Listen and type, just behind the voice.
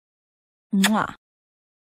Муа!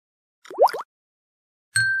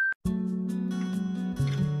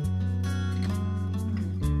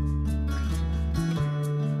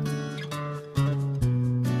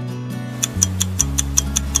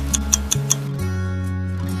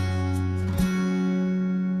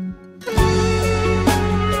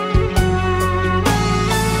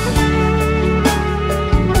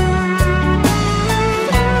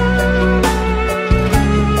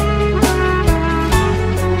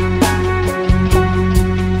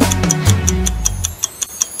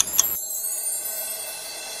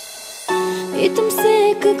 Питам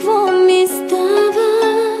се какво ми става.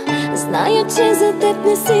 Зная, че за теб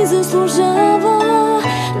не си заслужава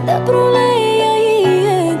да пролея и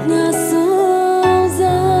една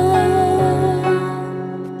сълза.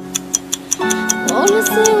 Моля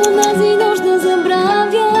се онази нощ да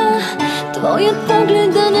забравя, твоят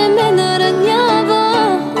поглед да не ме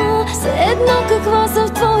наранява. Все едно каква са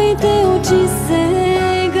в твоите очи сега.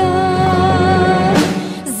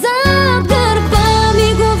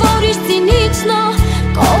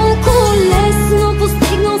 Колко лесно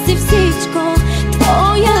постигнал си всичко.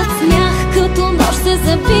 Твоят смях като нощ се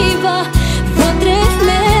забива вътре в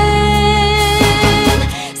мен.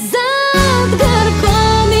 Зад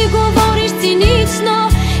гърба ми говориш цинично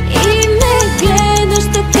и ме гледаш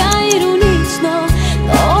така иронично.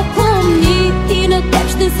 Но помни, и на теб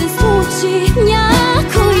ще се случи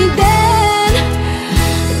някой ден.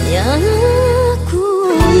 Някой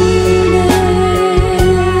ден.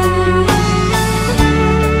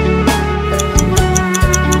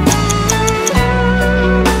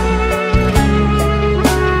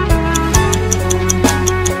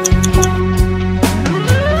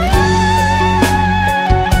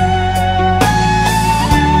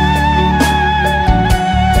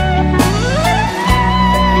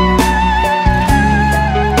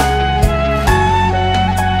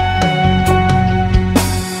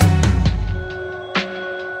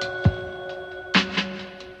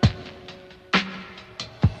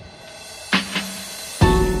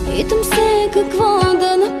 Питам се какво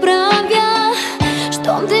да направя,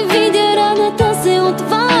 щом те видя раната се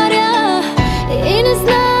отваря и не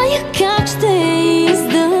зная как ще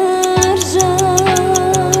издържа.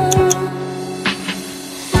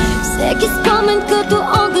 Всеки спомен като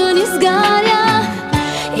огън изгаря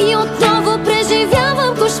и отново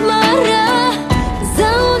преживявам кошмара за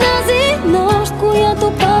онази нощ,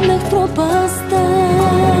 която паднах в пропаста.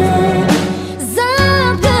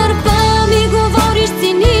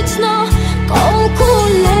 Колко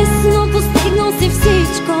лесно постигнал си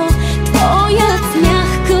всичко. Твоят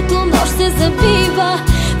смях като нощ се забива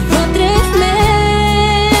вътре в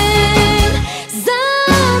мен.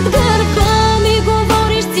 Зад гърба ми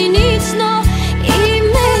говориш цинично и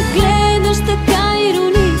ме гледаш така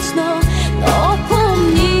иронично. Но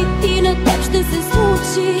помни, и на теб ще се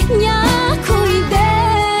случи